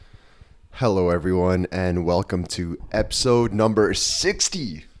Hello, everyone, and welcome to episode number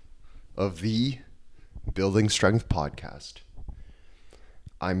 60 of the Building Strength podcast.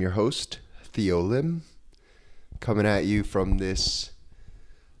 I'm your host, Theo Lim, coming at you from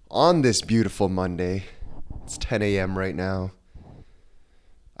on this beautiful Monday. It's 10 a.m. right now.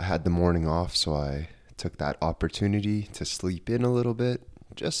 I had the morning off, so I took that opportunity to sleep in a little bit,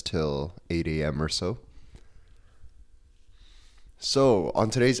 just till 8 a.m. or so. So,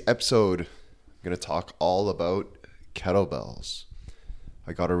 on today's episode, I'm going to talk all about kettlebells.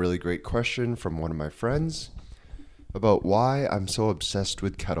 I got a really great question from one of my friends about why I'm so obsessed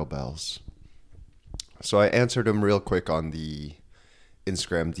with kettlebells. So I answered him real quick on the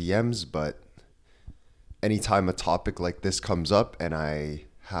Instagram DMs, but anytime a topic like this comes up and I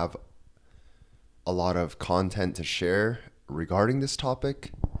have a lot of content to share regarding this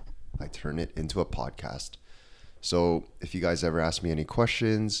topic, I turn it into a podcast. So if you guys ever ask me any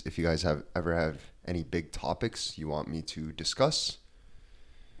questions, if you guys ever have any big topics you want me to discuss,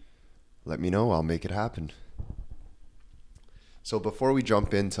 let me know. I'll make it happen. So before we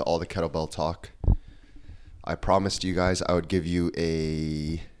jump into all the kettlebell talk, I promised you guys I would give you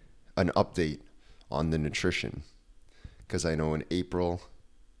an update on the nutrition. Because I know in April,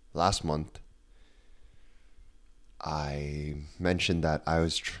 last month, I mentioned that I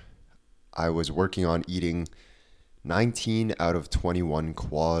was working on eating 19 out of 21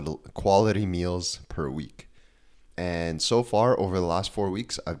 quality meals per week. And so far, over the last 4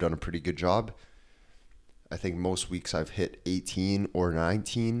 weeks, I've done a pretty good job. I think most weeks I've hit 18 or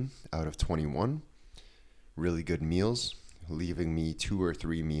 19 out of 21. Really good meals, leaving me 2 or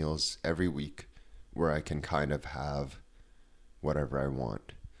 3 meals every week where I can kind of have whatever I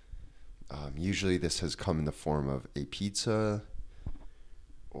want. Usually this has come in the form of a pizza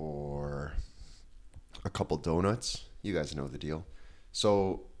or a couple donuts. You guys know the deal.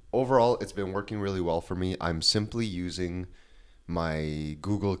 So overall, it's been working really well for me. I'm simply using my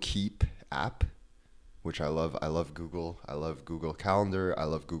Google Keep app, which I love. I love Google. I love Google Calendar. I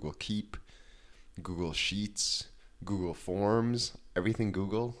love Google Keep, Google Sheets, Google Forms, everything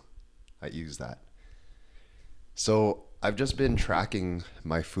Google. I use that. So I've just been tracking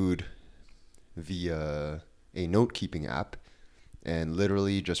my food via a note-keeping app and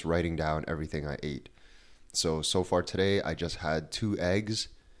literally just writing down everything I ate. So far today, I just had 2 eggs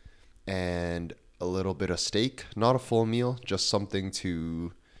and a little bit of steak. Not a full meal, just something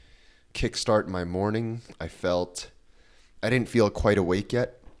to kickstart my morning. I didn't feel quite awake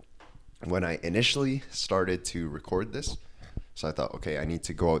yet when I initially started to record this. So I thought, okay, I need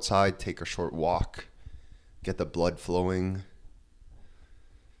to go outside, take a short walk, get the blood flowing.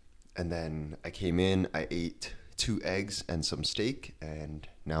 And then I came in, I ate 2 eggs and some steak, and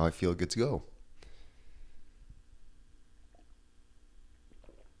now I feel good to go.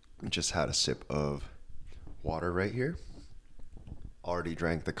 Just had a sip of water right here. Already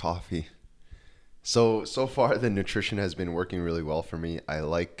drank the coffee. So far the nutrition has been working really well for me. I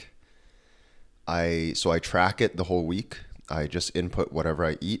track it the whole week. I just input whatever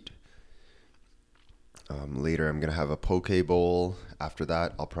I eat. Later I'm going to have a poke bowl. After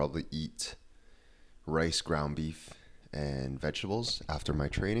that, I'll probably eat rice, ground beef, and vegetables after my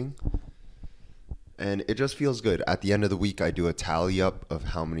training. And it just feels good. At the end of the week, I do a tally up of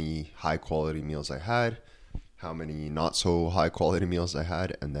how many high quality meals I had, how many not so high quality meals I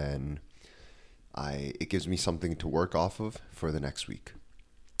had, and then it gives me something to work off of for the next week.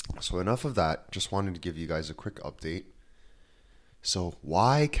 So enough of that. Just wanted to give you guys a quick update. So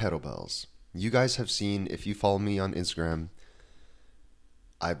why kettlebells? You guys have seen, if you follow me on Instagram,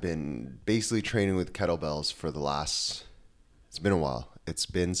 I've been basically training with kettlebells it's been a while. It's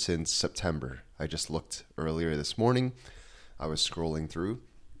been since September. I just looked earlier this morning. I was scrolling through,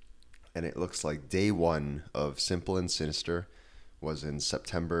 and it looks like day 1 of Simple and Sinister was in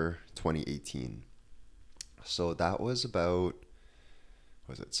September 2018. So that was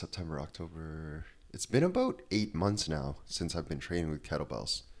September, October? It's been about 8 months now since I've been training with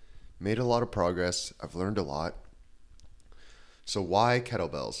kettlebells. Made a lot of progress. I've learned a lot. So why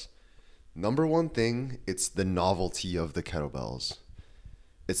kettlebells? Number one thing, it's the novelty of the kettlebells.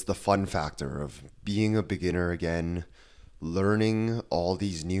 It's the fun factor of being a beginner again, learning all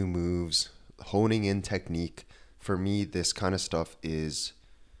these new moves, honing in technique. For me, this kind of stuff it's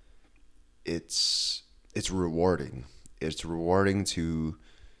rewarding. It's rewarding to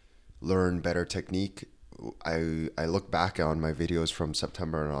learn better technique. I look back on my videos from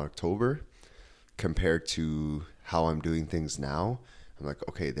September and October compared to how I'm doing things now. I'm like,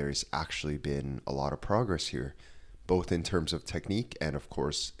 okay, there's actually been a lot of progress here, both in terms of technique and, of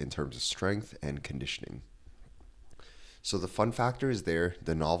course, in terms of strength and conditioning. So the fun factor is there,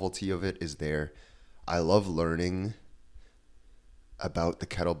 the novelty of it is there. I love learning about the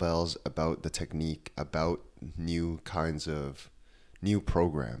kettlebells, about the technique, about new kinds of new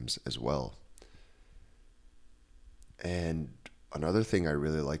programs as well. And another thing I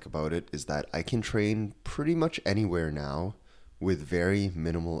really like about it is that I can train pretty much anywhere now with very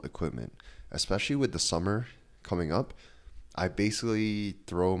minimal equipment, especially with the summer coming up. I basically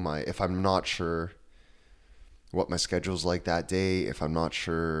throw if I'm not sure what my schedule's like that day, if I'm not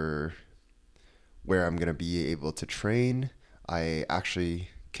sure where I'm going to be able to train, I actually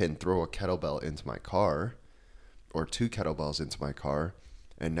can throw a kettlebell into my car or two kettlebells into my car.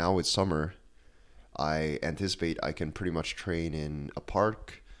 And now with summer, I anticipate I can pretty much train in a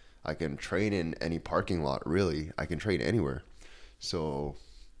park. I can train in any parking lot, really. I can train anywhere. So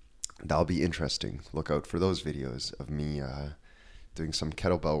that'll be interesting. Look out for those videos of me doing some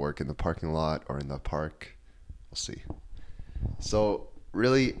kettlebell work in the parking lot or in the park. We'll see. So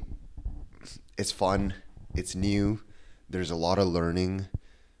really, it's fun. It's new. There's a lot of learning.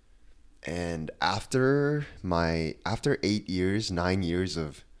 And after 9 years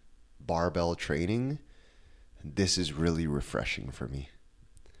of barbell training, this is really refreshing for me.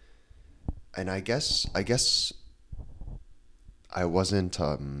 And I guess I wasn't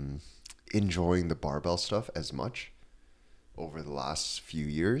enjoying the barbell stuff as much over the last few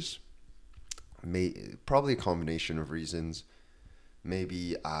years. Probably a combination of reasons.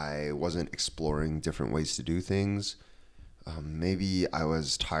 Maybe I wasn't exploring different ways to do things. Maybe I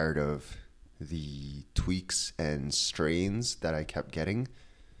was tired of the tweaks and strains that I kept getting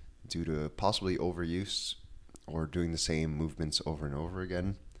due to possibly overuse or doing the same movements over and over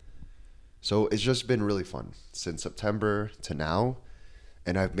again. So it's just been really fun since September to now,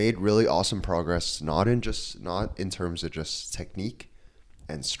 and I've made really awesome progress, not in terms of just technique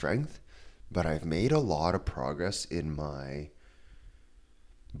and strength, but I've made a lot of progress in my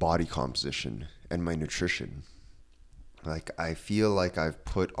body composition and my nutrition. Like, I feel like I've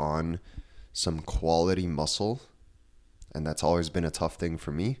put on some quality muscle, and that's always been a tough thing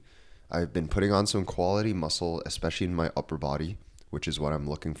for me. I've been putting on some quality muscle, especially in my upper body, which is what I'm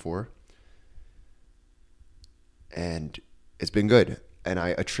looking for. And it's been good. And I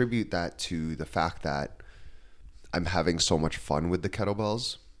attribute that to the fact that I'm having so much fun with the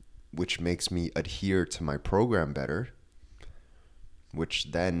kettlebells, which makes me adhere to my program better,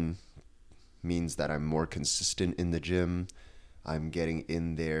 which then means that I'm more consistent in the gym. I'm getting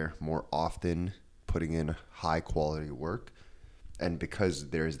in there more often, putting in high quality work. And because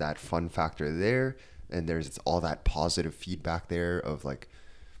there's that fun factor there, and there's all that positive feedback there of like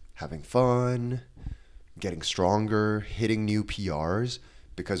having fun, getting stronger, hitting new PRs.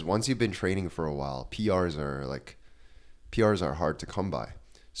 Because once you've been training for a while, PRs are hard to come by.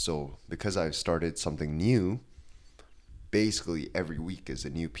 So because I've started something new, basically every week is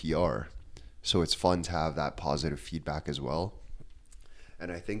a new PR. So it's fun to have that positive feedback as well.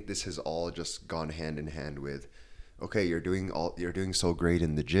 And I think this has all just gone hand in hand with, okay, you're doing so great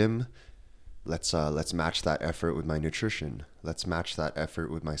in the gym. Let's match that effort with my nutrition. Let's match that effort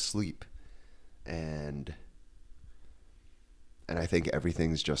with my sleep. And I think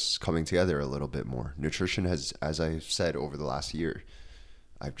everything's just coming together a little bit more. Nutrition has, as I've said over the last year,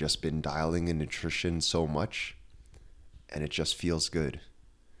 I've just been dialing in nutrition so much, and it just feels good.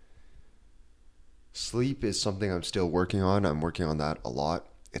 Sleep is something I'm still working on. I'm working on that a lot.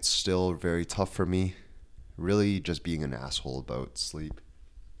 It's still very tough for me. Really just being an asshole about sleep.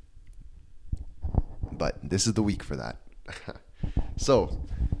 But this is the week for that. So,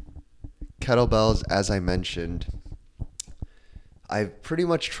 kettlebells, as I mentioned, I'm pretty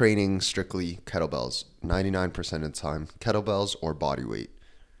much training strictly kettlebells, 99% of the time. Kettlebells or body weight.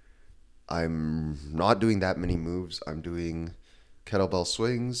 I'm not doing that many moves. I'm doing kettlebell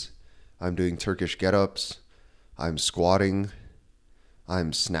swings. I'm doing Turkish get-ups. I'm squatting.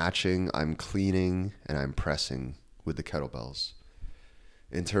 I'm snatching. I'm cleaning. And I'm pressing with the kettlebells.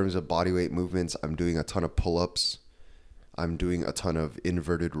 In terms of body weight movements, I'm doing a ton of pull-ups. I'm doing a ton of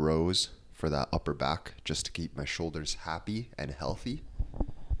inverted rows for that upper back, just to keep my shoulders happy and healthy.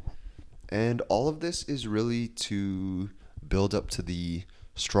 And all of this is really to build up to the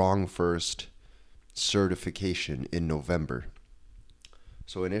Strong First certification in November.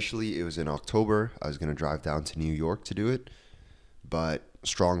 So initially it was in October. I was going to drive down to New York to do it. But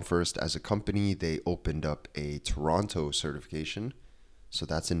Strong First as a company, they opened up a Toronto certification. So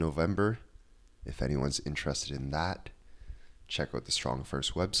that's in November. If anyone's interested in that, check out the Strong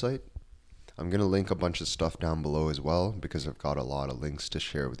First website. I'm going to link a bunch of stuff down below as well, because I've got a lot of links to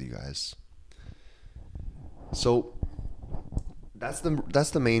share with you guys. So that's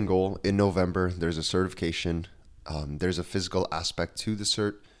the main goal. In November, there's a certification. There's a physical aspect to the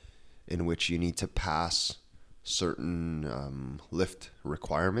cert in which you need to pass certain lift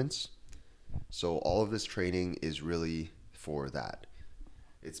requirements. So all of this training is really for that.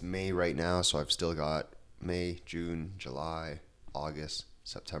 It's May right now, so I've still got May, June, July, August,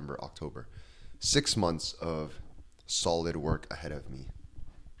 September, October. 6 months of solid work ahead of me.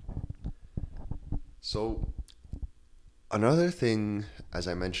 So another thing, as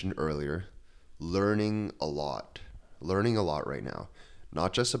I mentioned earlier, learning a lot. Learning a lot right now.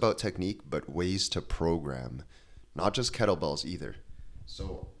 Not just about technique, but ways to program. Not just kettlebells either.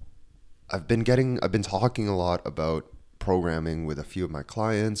 So I've been talking a lot about programming with a few of my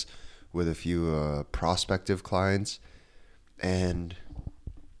clients, with a few prospective clients, and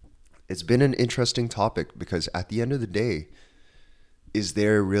it's been an interesting topic because at the end of the day, is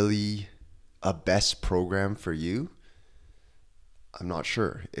there really a best program for you? I'm not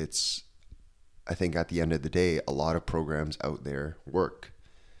sure. I think at the end of the day, a lot of programs out there work.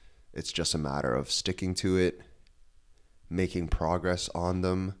 It's just a matter of sticking to it, making progress on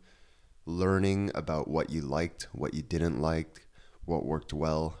them, learning about what you liked, what you didn't like, what worked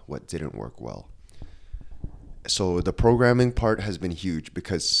well, what didn't work well. So the programming part has been huge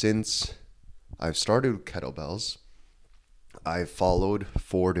because since I've started kettlebells, I've followed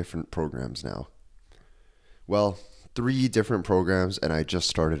 4 different programs now. Well, 3 different programs, and I just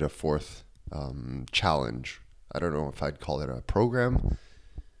started a 4th challenge. I don't know if I'd call it a program,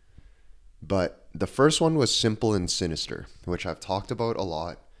 but the first one was Simple and Sinister, which I've talked about a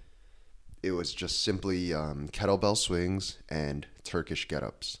lot. It was just simply kettlebell swings and Turkish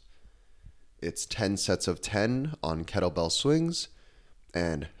get-ups. It's 10 sets of 10 on kettlebell swings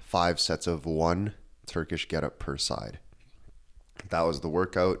and 5 sets of 1 Turkish get-up per side. That was the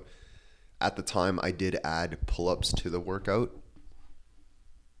workout. At the time, I did add pull-ups to the workout.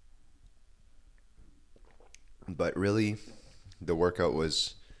 But really, the workout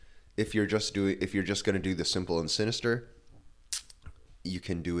was, if you're just going to do the Simple and Sinister, you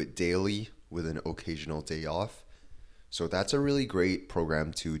can do it daily with an occasional day off. So that's a really great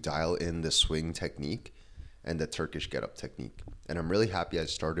program to dial in the swing technique and the Turkish get-up technique. And I'm really happy I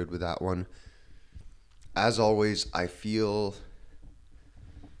started with that one. As always, I feel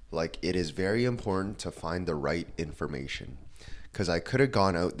like it is very important to find the right information, because I could have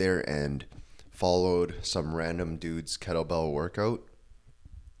gone out there and followed some random dude's kettlebell workout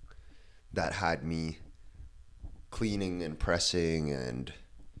that had me cleaning and pressing and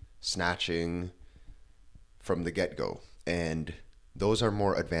snatching from the get-go. And those are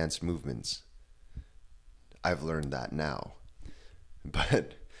more advanced movements. I've learned that now.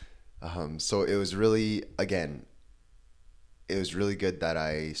 But so it was really, again, it was really good that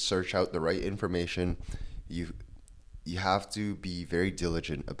I search out the right information. You have to be very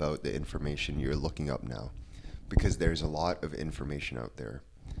diligent about the information you're looking up now, because there's a lot of information out there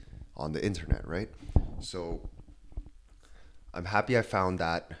on the internet, right? So I'm happy I found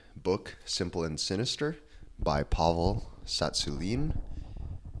that book, Simple and Sinister, by Pavel Tsatsouline.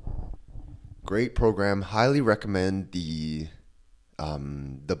 Great program. Highly recommend the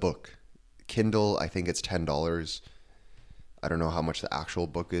book. Kindle, I think it's $10. I don't know how much the actual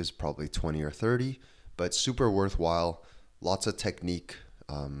book is, probably 20 or 30, but super worthwhile. Lots of technique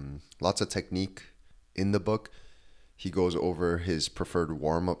in the book. He goes over his preferred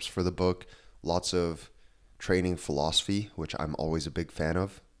warm-ups for the book. Lots of training philosophy, which I'm always a big fan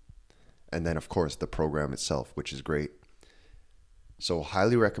of. And then, of course, the program itself, which is great. So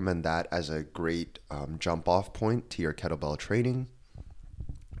highly recommend that as a great jump-off point to your kettlebell training.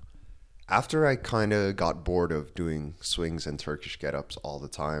 After I kind of got bored of doing swings and Turkish get-ups all the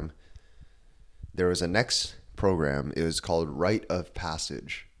time, there was a next program. It was called Rite of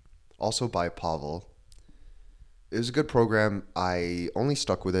Passage, also by Pavel. It was a good program. I only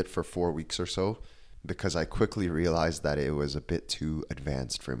stuck with it for 4 weeks or so because I quickly realized that it was a bit too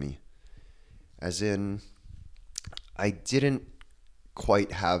advanced for me. As in, I didn't really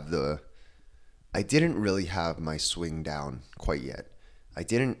have my swing down quite yet. I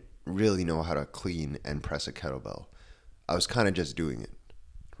didn't really know how to clean and press a kettlebell. I was kind of just doing it,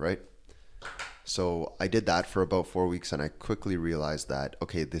 right? So I did that for about 4 weeks, and I quickly realized that,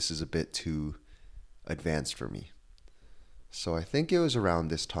 okay, this is a bit too advanced for me. So I think it was around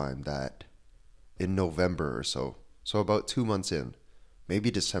this time that in November or so about 2 months in, maybe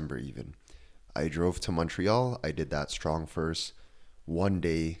December even, I drove to Montreal. I did that Strong First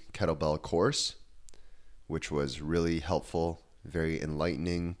 1-day kettlebell course, which was really helpful, very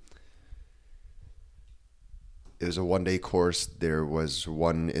enlightening. It was a 1-day course. There was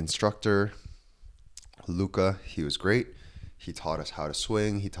one instructor, Luca. He was great. He taught us how to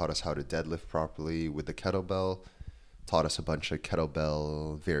swing. He taught us how to deadlift properly with the kettlebell. Taught us a bunch of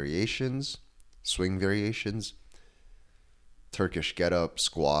kettlebell variations, swing variations, Turkish get up,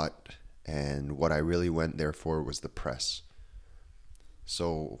 squat, and what I really went there for was the press.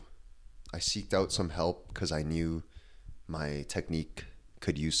 So I seeked out some help because I knew my technique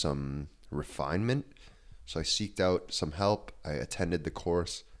could use some refinement. So I seeked out some help. I attended the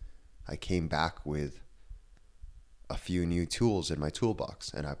course. I came back with a few new tools in my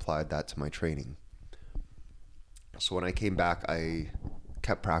toolbox and I applied that to my training. So when I came back, I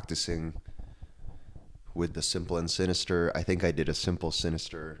kept practicing with the simple and sinister. I think I did a simple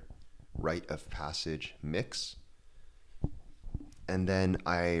sinister rite of passage mix. And then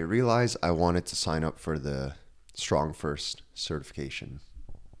I realized I wanted to sign up for the Strong First certification.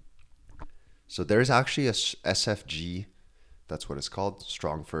 So there's actually a SFG, that's what it's called,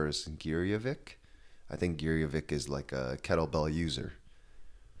 Strong First Gyrevik. I think Gyrevik is like a kettlebell user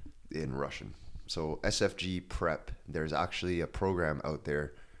in Russian. So SFG Prep, there's actually a program out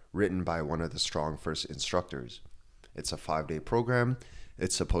there written by one of the Strong First instructors. It's a 5-day program.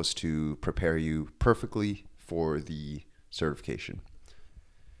 It's supposed to prepare you perfectly for the certification.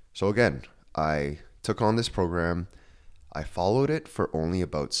 So again, I took on this program. I followed it for only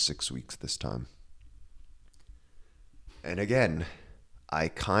about 6 weeks this time. And again, I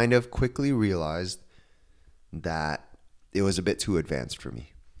kind of quickly realized that it was a bit too advanced for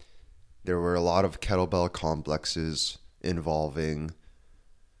me. There were a lot of kettlebell complexes involving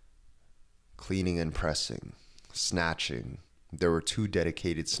cleaning and pressing, snatching. There were 2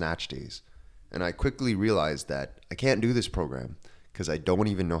 dedicated snatch days. And I quickly realized that I can't do this program because I don't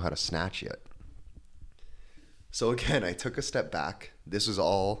even know how to snatch yet. So again, I took a step back. This was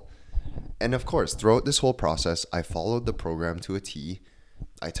all, and of course, throughout this whole process, I followed the program to a T.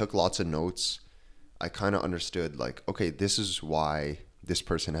 I took lots of notes. I kind of understood like, okay, this is why this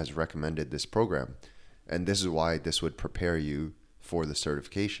person has recommended this program. And this is why this would prepare you for the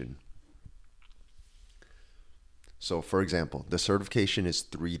certification. So for example, the certification is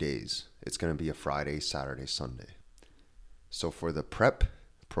 3 days. It's going to be a Friday, Saturday, Sunday. So for the prep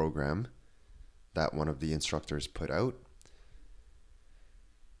program that one of the instructors put out,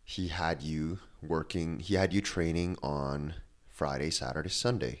 he had you training on Friday, Saturday,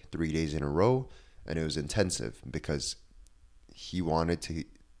 Sunday, 3 days in a row, and it was intensive because he wanted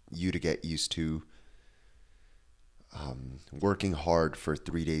you to get used to working hard for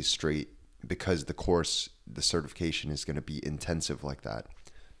 3 days straight because the certification is going to be intensive like that.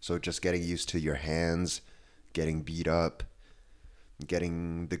 So just getting used to your hands, getting beat up,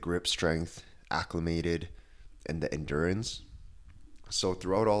 getting the grip strength acclimated, and the endurance. So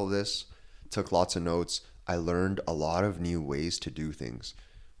throughout all of this, took lots of notes. I learned a lot of new ways to do things,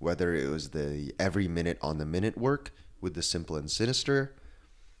 whether it was the every minute on the minute work with the simple and sinister,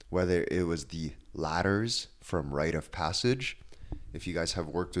 whether it was the ladders from Rite of Passage. If you guys have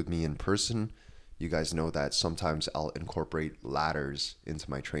worked with me in person, you guys know that sometimes I'll incorporate ladders into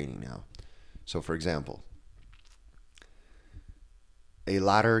my training now. So for example, a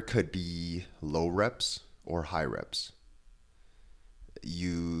ladder could be low reps or high reps.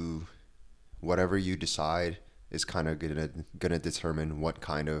 Whatever you decide is kind of gonna determine what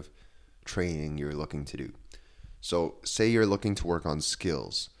kind of training you're looking to do. So say you're looking to work on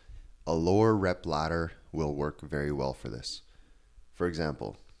skills. A lower rep ladder will work very well for this. For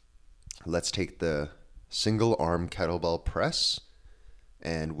example, let's take the single arm kettlebell press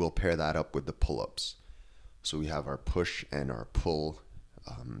and we'll pair that up with the pull-ups. So we have our push and our pull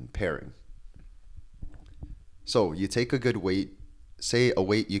pairing. So you take a good weight, say a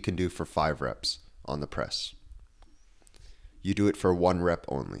weight you can do for 5 reps on the press. You do it for 1 rep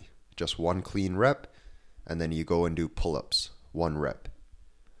only, just 1 clean rep, and then you go and do pull-ups, 1 rep.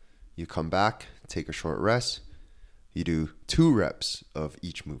 You come back, take a short rest, you do 2 reps of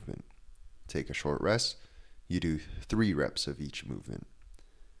each movement. Take a short rest, you do 3 reps of each movement.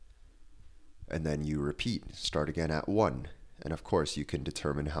 And then you repeat, start again at 1. And of course, you can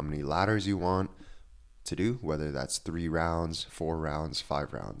determine how many ladders you want to do, whether that's 3 rounds, 4 rounds,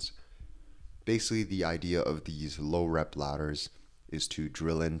 5 rounds. Basically, the idea of these low rep ladders is to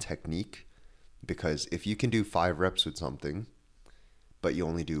drill in technique, because if you can do 5 reps with something, but you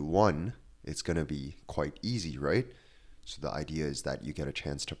only do 1, it's going to be quite easy, right? So the idea is that you get a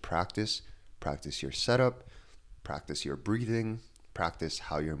chance to practice your setup, practice your breathing, practice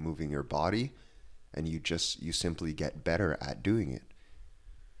how you're moving your body, and you simply get better at doing it.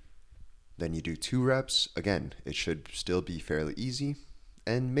 Then you do 2 reps. Again, it should still be fairly easy.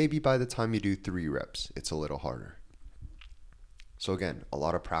 And maybe by the time you do 3 reps, it's a little harder. So again, a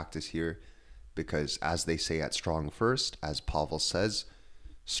lot of practice here. because as they say at Strong First, as Pavel says,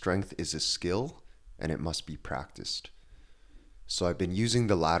 strength is a skill and it must be practiced. So I've been using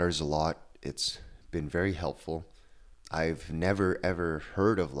the ladders a lot. It's been very helpful. I've never ever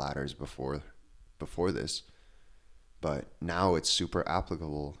heard of ladders before this, but now it's super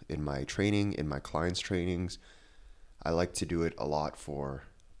applicable in my training, in my clients' trainings. I like to do it a lot for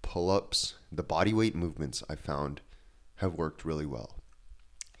pull-ups. The body weight movements I found have worked really well.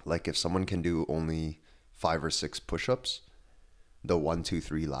 Like if someone can do only 5 or 6 push-ups, the 1, 2,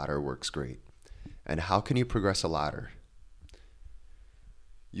 3 ladder works great. And how can you progress a ladder?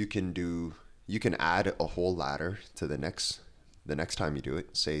 You can add a whole ladder to the next time you do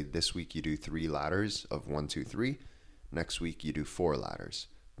it. Say this week you do 3 ladders of 1, 2, 3. Next week you do 4 ladders.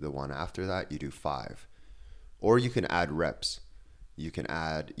 The one after that you do 5. Or you can add reps. You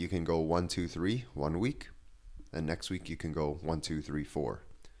can go 1, 2, 3 one week, and next week you can go 1, 2, 3, 4.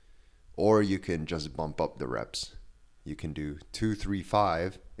 Or you can just bump up the reps. You can do 2, 3,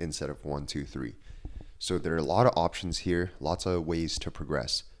 5 instead of 1, 2, 3. So there are a lot of options here, lots of ways to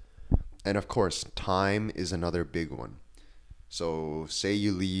progress. And of course, time is another big one. So say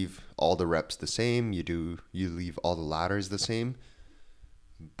you leave all the reps the same, you leave all the ladders the same,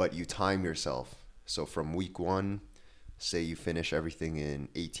 but you time yourself. So from week 1, say you finish everything in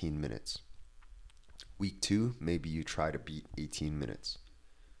 18 minutes. Week 2, maybe you try to beat 18 minutes.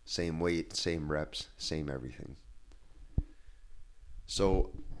 Same weight, same reps, same everything.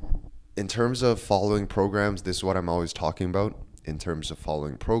 So in terms of following programs, this is what I'm always talking about. In terms of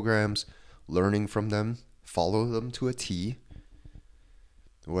following programs, learning from them, follow them to a T.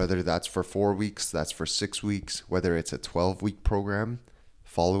 Whether that's for 4 weeks, that's for 6 weeks, whether it's a 12-week program,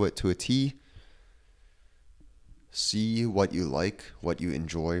 follow it to a T. See what you like, what you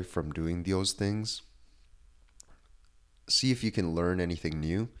enjoy from doing those things. See if you can learn anything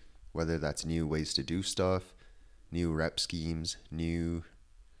new, whether that's new ways to do stuff, new rep schemes, new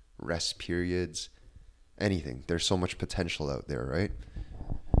rest periods, anything. There's so much potential out there, right?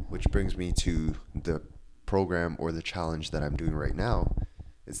 Which brings me to the program or the challenge that I'm doing right now.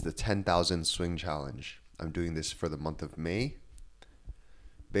 It's the 10,000 swing challenge. I'm doing this for the month of May.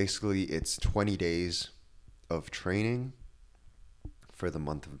 Basically, it's 20 days of training for the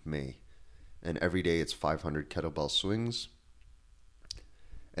month of May. And every day it's 500 kettlebell swings.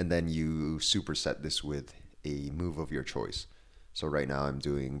 And then you superset this with a move of your choice. So right now I'm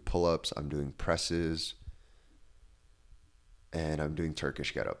doing pull-ups, I'm doing presses, and I'm doing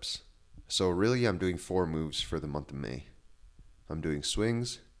Turkish get-ups. So really I'm doing 4 moves for the month of May. I'm doing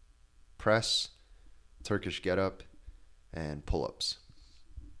swings, press, Turkish get-up, and pull-ups.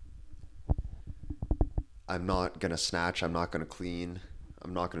 I'm not going to snatch, I'm not going to clean,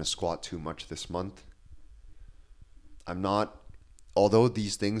 I'm not going to squat too much this month. Although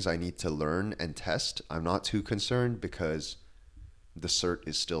these things I need to learn and test, I'm not too concerned because the cert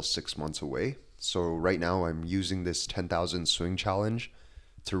is still 6 months away. So right now I'm using this 10,000 swing challenge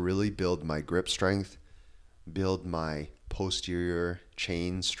to really build my grip strength, build my posterior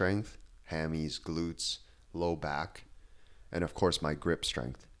chain strength, hammies, glutes, low back, and of course my grip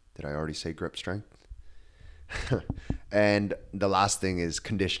strength. Did I already say grip strength? And the last thing is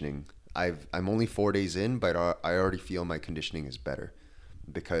conditioning. I'm only 4 days in, but I already feel my conditioning is better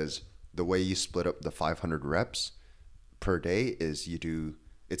because the way you split up the 500 reps per day is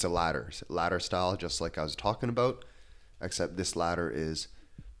it's a ladder style, just like I was talking about, except this ladder is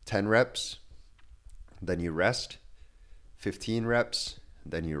 10 reps, then you rest, 15 reps,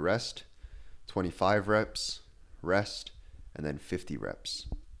 then you rest, 25 reps, rest, and then 50 reps,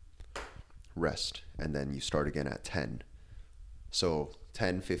 rest, and then you start again at 10. So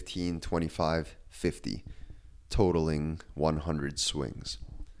 10, 15, 25, 50, totaling 100 swings.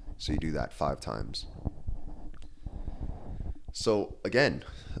 So you do that 5 times. So again,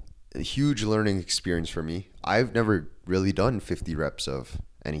 a huge learning experience for me. I've never really done 50 reps of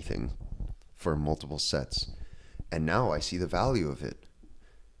anything for multiple sets. And now I see the value of it.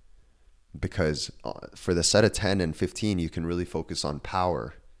 Because for the set of 10 and 15, you can really focus on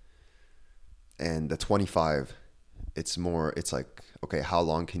power. And the 25, it's like, okay, how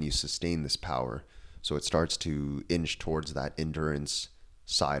long can you sustain this power? So it starts to inch towards that endurance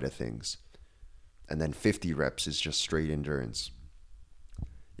side of things. And then 50 reps is just straight endurance.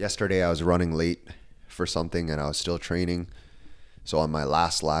 Yesterday I was running late for something and I was still training. So on my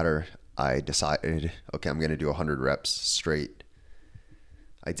last ladder, I decided, okay, I'm going to do 100 reps straight.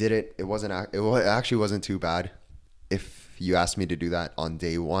 I did it. It actually wasn't too bad. If you asked me to do that on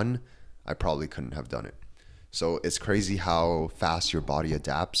day 1, I probably couldn't have done it. So it's crazy how fast your body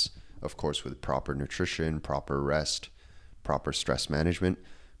adapts, of course, with proper nutrition, proper rest, proper stress management.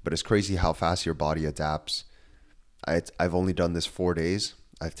 But it's crazy how fast your body adapts. I've only done this 4 days.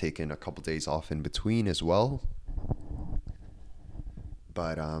 I've taken a couple days off in between as well.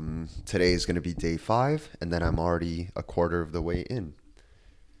 But today is going to be day 5, and then I'm already a quarter of the way in.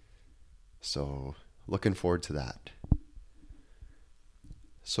 So looking forward to that.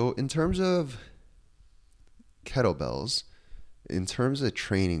 So in terms of kettlebells, in terms of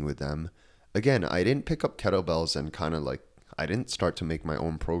training with them, again, I didn't pick up kettlebells and kind of like, I didn't start to make my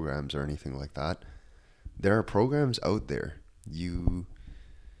own programs or anything like that. There are programs out there.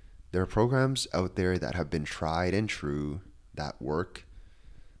 There are programs out there that have been tried and true, that work,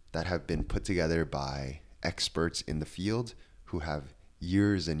 that have been put together by experts in the field who have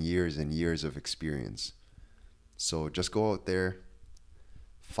years and years and years of experience. So just go out there,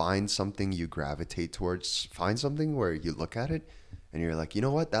 find something you gravitate towards, find something where you look at it and you're like, you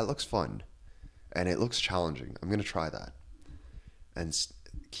know what, that looks fun and it looks challenging. I'm going to try that. And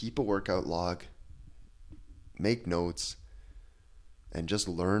keep a workout log, make notes, and just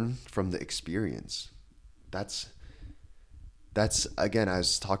learn from the experience. That's again, I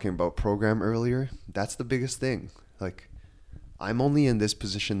was talking about program earlier. That's the biggest thing. Like, I'm only in this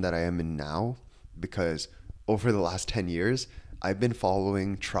position that I am in now because over the last 10 years, I've been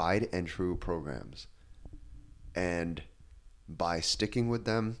following tried and true programs. And by sticking with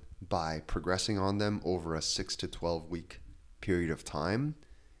them, by progressing on them over a 6 to 12 week period of time,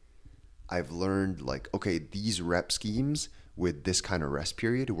 I've learned like, okay, these rep schemes with this kind of rest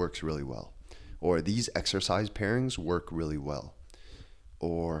period works really well. Or these exercise pairings work really well.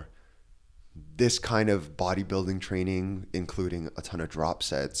 Or this kind of bodybuilding training, including a ton of drop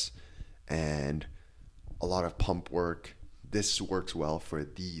sets and a lot of pump work, this works well for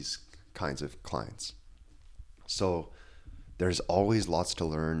these kinds of clients. So there's always lots to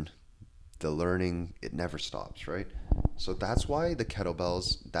learn. The learning, it never stops, right? So that's why the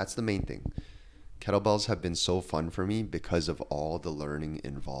kettlebells, that's the main thing. Kettlebells have been so fun for me because of all the learning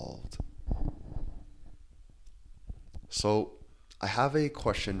involved. So I have a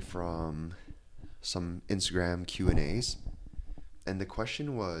question from some Instagram Q&As, and the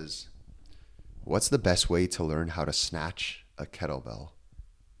question was, what's the best way to learn how to snatch a kettlebell?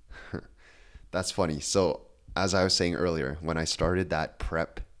 That's funny. So as I was saying earlier, when I started that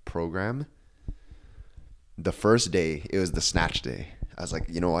prep program, the first day, it was the snatch day. I was like,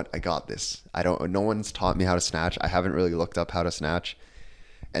 you know what? I got this. No one's taught me how to snatch. I haven't really looked up how to snatch.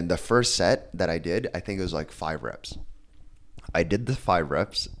 And the first set that I did, I think it was like 5 reps. I did the 5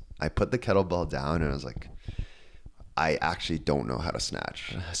 reps. I put the kettlebell down and I was like, I actually don't know how to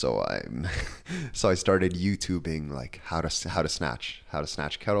snatch. So I started YouTubing like how to snatch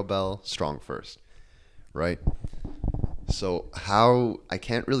kettlebell strong first, right? So I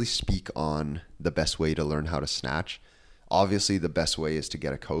can't really speak on the best way to learn how to snatch. Obviously, the best way is to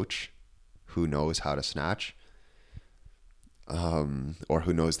get a coach who knows how to snatch, or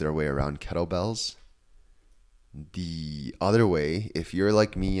who knows their way around kettlebells. The other way, if you're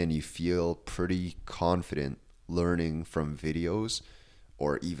like me and you feel pretty confident learning from videos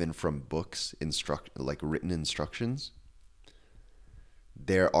or even from books, like written instructions,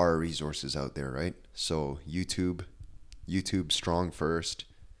 there are resources out there, right? So YouTube strong first,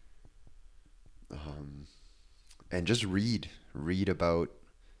 and just read about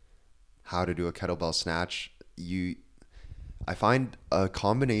how to do a kettlebell snatch. I find a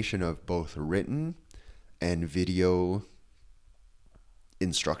combination of both written and video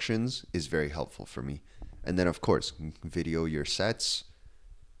instructions is very helpful for me. And then of course, video your sets,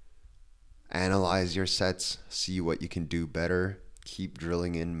 analyze your sets, see what you can do better, keep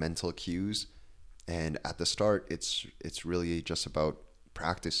drilling in mental cues. And at the start, it's really just about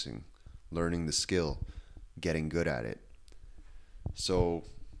practicing, learning the skill, getting good at it. So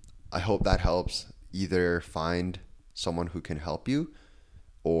I hope that helps. Either find someone who can help you,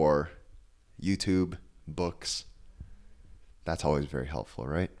 or YouTube, books. That's always very helpful,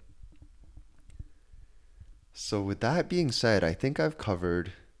 right? So with that being said, I think I've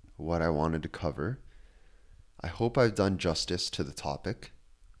covered what I wanted to cover. I hope I've done justice to the topic.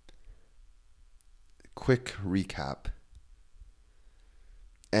 Quick recap.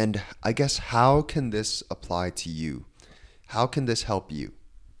 And I guess, how can this apply to you? How can this help you?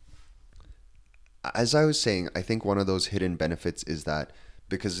 As I was saying, I think one of those hidden benefits is that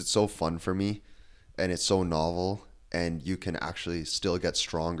because it's so fun for me and it's so novel, and you can actually still get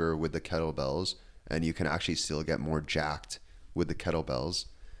stronger with the kettlebells, and you can actually still get more jacked with the kettlebells.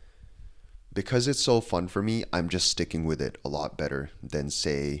 Because it's so fun for me, I'm just sticking with it a lot better than,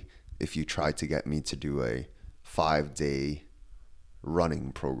 say, if you tried to get me to do a 5-day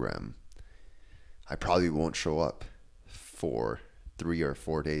running program. I probably won't show up for 3 or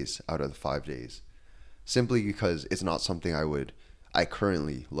 4 days out of the 5 days, simply because it's not something I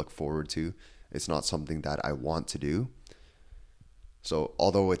currently look forward to. It's not something that I want to do. So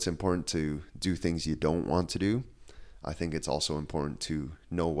although it's important to do things you don't want to do, I think it's also important to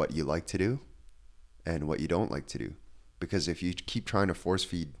know what you like to do and what you don't like to do. Because if you keep trying to force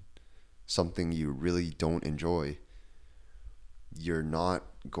feed something you really don't enjoy, you're not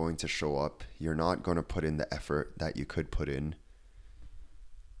going to show up. You're not going to put in the effort that you could put in.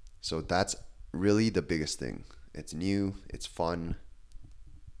 So that's really the biggest thing. It's new, it's fun.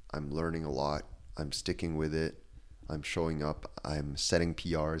 I'm learning a lot. I'm sticking with it. I'm showing up. I'm setting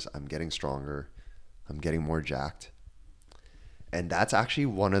PRs. I'm getting stronger. I'm getting more jacked. And that's actually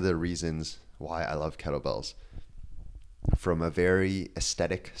one of the reasons why I love kettlebells. From a very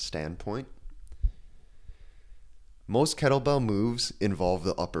aesthetic standpoint, most kettlebell moves involve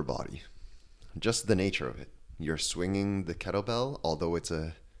the upper body. Just the nature of it. You're swinging the kettlebell, although it's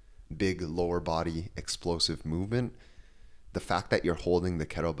a big lower body explosive movement. The fact that you're holding the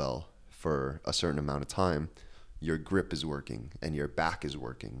kettlebell for a certain amount of time, your grip is working and your back is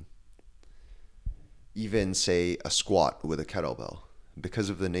working. Even say a squat with a kettlebell. Because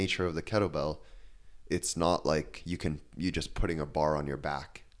of the nature of the kettlebell, it's not like you just putting a bar on your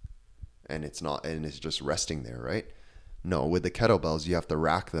back and it's just resting there, right? No, with the kettlebells, you have to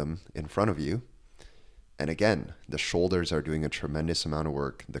rack them in front of you. And again, the shoulders are doing a tremendous amount of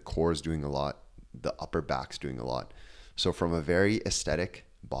work. The core is doing a lot. The upper back's doing a lot. So from a very aesthetic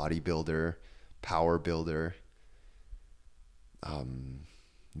bodybuilder, power builder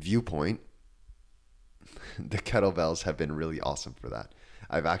viewpoint, the kettlebells have been really awesome for that.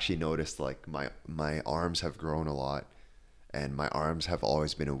 I've actually noticed like my arms have grown a lot, and my arms have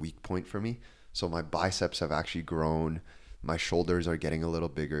always been a weak point for me. So my biceps have actually grown. My shoulders are getting a little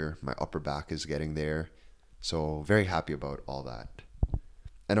bigger. My upper back is getting there. So very happy about all that.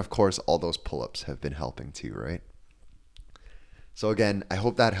 And of course, all those pull-ups have been helping too, right? So again, I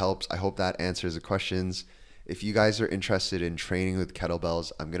hope that helps. I hope that answers the questions. If you guys are interested in training with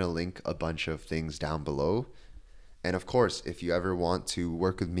kettlebells, I'm going to link a bunch of things down below. And of course, if you ever want to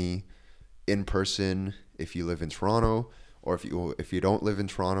work with me in person, if you live in Toronto, or if you don't live in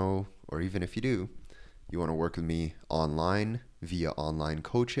Toronto, or even if you do, you want to work with me online via online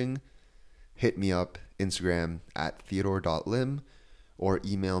coaching, hit me up Instagram at theodore.lim or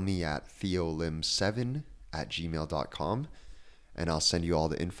email me at theolim7@gmail.com, and I'll send you all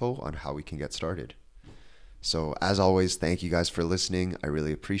the info on how we can get started. So as always, thank you guys for listening. I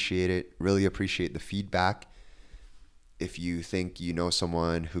really appreciate it. Really appreciate the feedback. If you think you know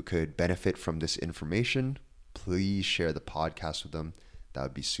someone who could benefit from this information, please share the podcast with them. That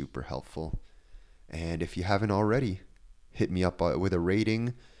would be super helpful. And if you haven't already, hit me up with a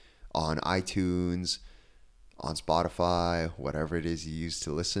rating on iTunes, on Spotify, whatever it is you use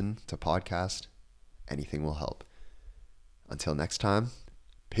to listen to podcast. Anything will help. Until next time,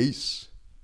 peace.